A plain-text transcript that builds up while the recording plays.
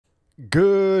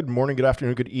Good morning, good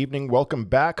afternoon, good evening. Welcome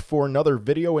back for another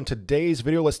video. In today's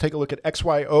video, let's take a look at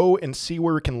XYO and see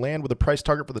where we can land with a price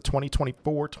target for the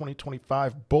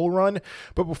 2024-2025 bull run.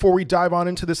 But before we dive on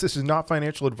into this is not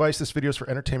financial advice. This video is for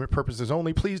entertainment purposes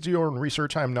only. Please do your own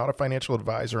research. I am not a financial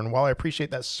advisor. And while I appreciate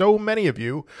that so many of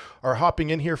you are hopping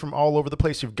in here from all over the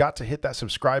place, you've got to hit that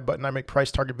subscribe button. I make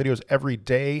price target videos every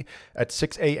day at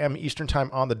 6 a.m. Eastern time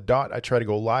on the dot. I try to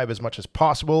go live as much as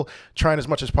possible, trying as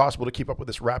much as possible to keep up with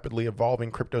this rapidly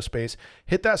evolving crypto space.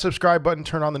 Hit that subscribe button,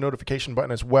 turn on the notification button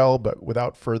as well. But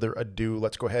without further ado,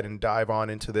 let's go ahead and dive on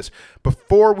into this.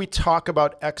 Before we talk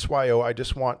about XYO, I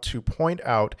just want to point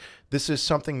out this is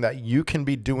something that you can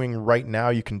be doing right now.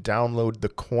 You can download the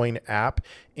Coin app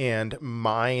and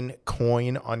mine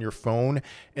coin on your phone.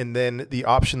 And then the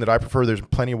option that I prefer, there's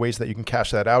plenty of ways that you can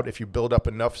cash that out. If you build up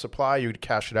enough supply, you'd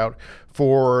cash it out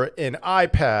for an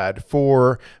iPad,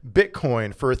 for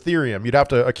Bitcoin, for Ethereum. You'd have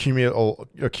to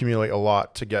accumulate a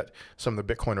lot to get some of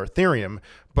the Bitcoin or Ethereum.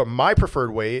 But my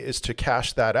preferred way is to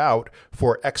cash that out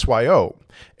for XYO.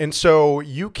 And so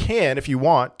you can, if you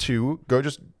want to, go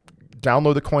just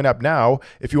download the Coin app now.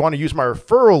 If you want to use my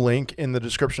referral link in the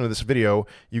description of this video,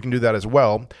 you can do that as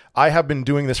well. I have been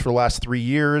doing this for the last 3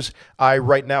 years. I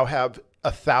right now have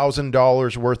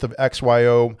 $1,000 worth of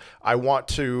XYO. I want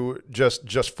to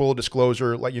just full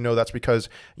disclosure, let you know that's because,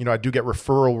 you know, I do get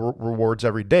referral rewards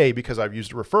every day because I've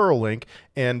used a referral link.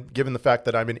 And given the fact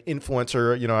that I'm an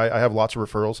influencer, you know, I have lots of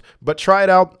referrals, but try it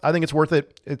out. I think it's worth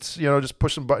it. It's, you know, just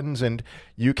push some buttons and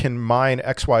you can mine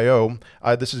XYO.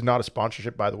 This is not a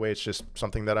sponsorship, by the way. It's just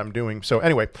something that I'm doing. So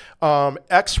anyway,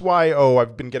 XYO,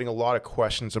 I've been getting a lot of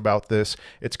questions about this.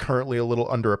 It's currently a little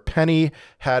under a penny,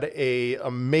 had a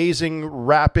amazing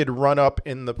rapid run up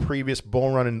in the previous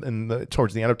bull run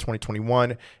towards the end of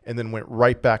 2021, and then went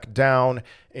right back down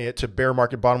to bear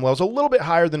market bottom levels, a little bit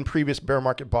higher than previous bear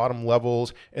market bottom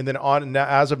levels. And then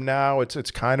as of now, it's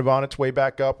kind of on its way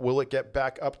back up. Will it get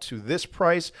back up to this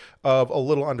price of a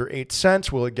little under 8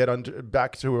 cents? Will it get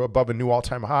back to above a new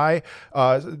all-time high?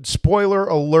 Spoiler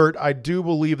alert, I do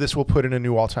believe this will put in a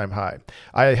new all-time high.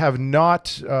 I have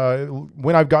not,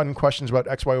 when I've gotten questions about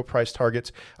XYO price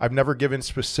targets, I've never given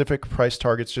specific price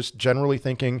targets, just generally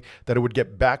thinking that it would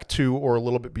get back to or a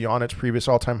little bit beyond its previous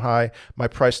all-time high. My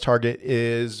price target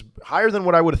is higher than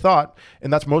what I would have thought,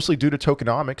 and that's mostly due to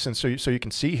tokenomics. And so you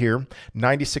can see here,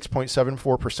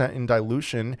 96.74% in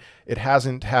dilution. It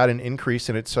hasn't had an increase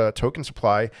in its token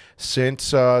supply since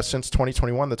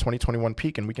 2021, the 2021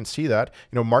 peak, and we can see that.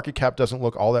 You know, market cap doesn't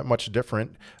look all that much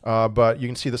different, but you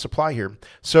can see the supply here.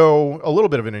 So a little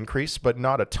bit of an increase, but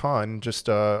not a ton, just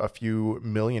a few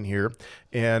million here.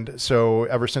 And so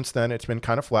ever since then, it's been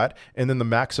kind of flat. And then the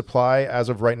max supply as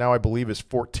of right now, I believe, is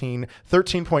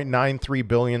 13.93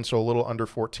 billion, so a little under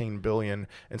 14 billion.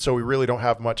 And so we really don't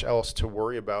have much else to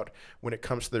worry about when it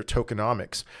comes to their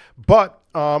tokenomics. But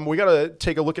we got to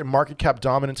take a look at market cap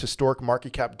dominance, historic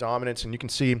market cap dominance, and you can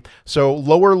see so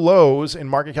lower lows in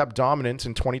market cap dominance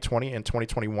in 2020 and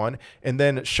 2021, and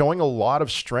then showing a lot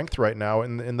of strength right now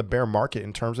in the bear market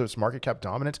in terms of its market cap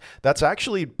dominance. That's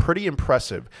actually pretty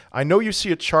impressive. I know you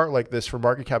see a chart like this for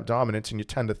market cap dominance and you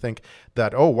tend to think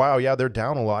that, oh, wow, yeah, they're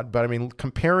down a lot. But I mean,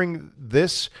 comparing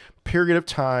this period of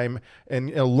time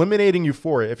and eliminating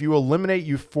euphoria. If you eliminate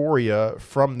euphoria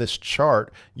from this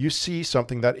chart, you see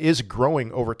something that is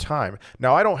growing over time.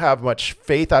 Now, I don't have much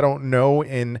faith. I don't know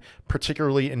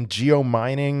particularly in geo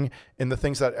mining and the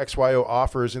things that XYO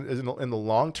offers in the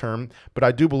long term, but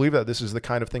I do believe that this is the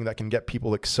kind of thing that can get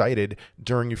people excited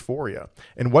during euphoria.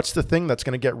 And what's the thing that's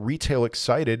going to get retail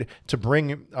excited to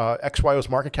bring XYO's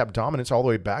market cap dominance all the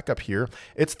way back up here?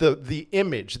 It's the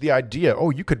image, the idea. Oh,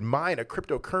 you could mine a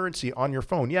cryptocurrency on your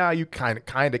phone. Yeah, you kind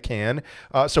of can.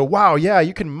 So wow, yeah,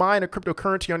 you can mine a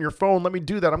cryptocurrency on your phone. Let me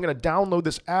do that. I'm going to download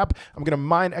this app. I'm going to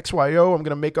mine XYO. I'm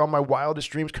going to make all my wildest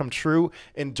dreams come true.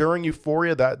 And during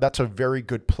euphoria, that's a very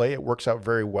good play. It works out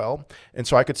very well. And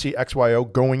so I could see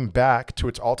XYO going back to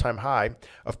its all-time high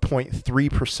of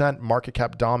 0.3% market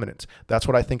cap dominance. That's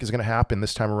what I think is going to happen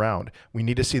this time around. We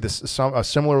need to see a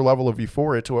similar level of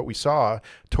euphoria to what we saw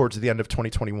towards the end of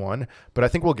 2021. But I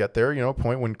think we'll get there. You know,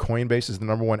 point when Coinbase is the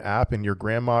 #1 app and your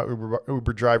grandma,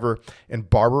 Uber driver, and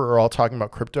barber are all talking about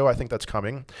crypto. I think that's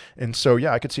coming. And so,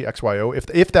 yeah, I could see XYO.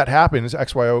 If that happens,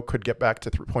 XYO could get back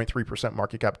to 0.3%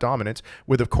 market cap dominance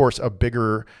with, of course, a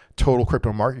bigger total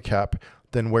crypto market cap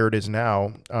than where it is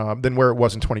now, than where it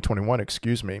was in 2021,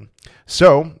 excuse me.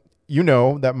 So you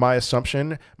know that my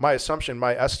estimate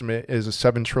is a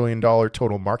 $7 trillion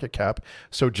total market cap.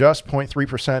 So just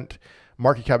 0.3%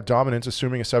 market cap dominance,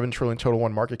 assuming a $7 trillion total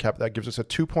one market cap, that gives us a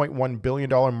 $2.1 billion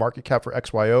market cap for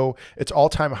XYO. Its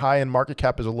all-time high in market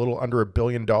cap is a little under $1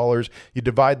 billion. You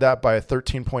divide that by a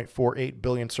 13.48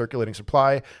 billion circulating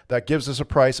supply. That gives us a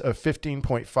price of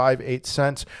 15.58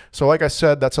 cents. So like I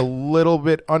said, that's a little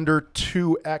bit under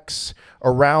 2x,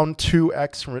 around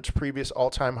 2x from its previous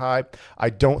all-time high. I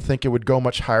don't think it would go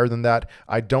much higher than that.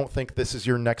 I don't think this is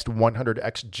your next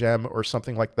 100x gem or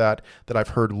something like that I've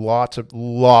heard lots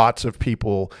of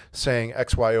people saying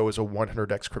XYO is a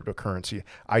 100x cryptocurrency.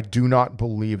 I do not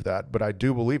believe that, but I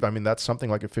do believe, I mean, that's something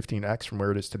like a 15x from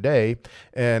where it is today,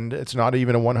 and it's not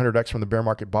even a 100x from the bear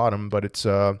market bottom, but it's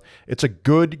a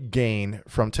good gain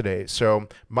from today. So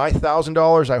my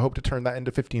 $1,000, I hope to turn that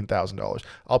into $15,000.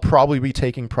 I'll probably be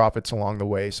taking profits along the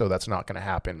way, so that's not going to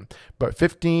happen. But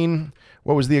 15,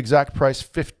 what was the exact price?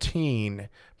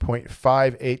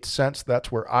 15.58 cents.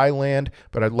 That's where I land,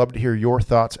 but I'd love to hear your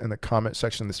thoughts in the comment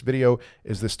section of this video.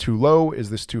 Is this too low? Is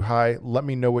this too high? Let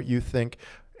me know what you think,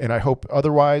 and I hope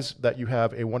otherwise that you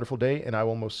have a wonderful day, and I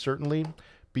will most certainly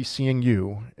be seeing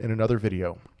you in another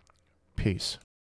video. Peace.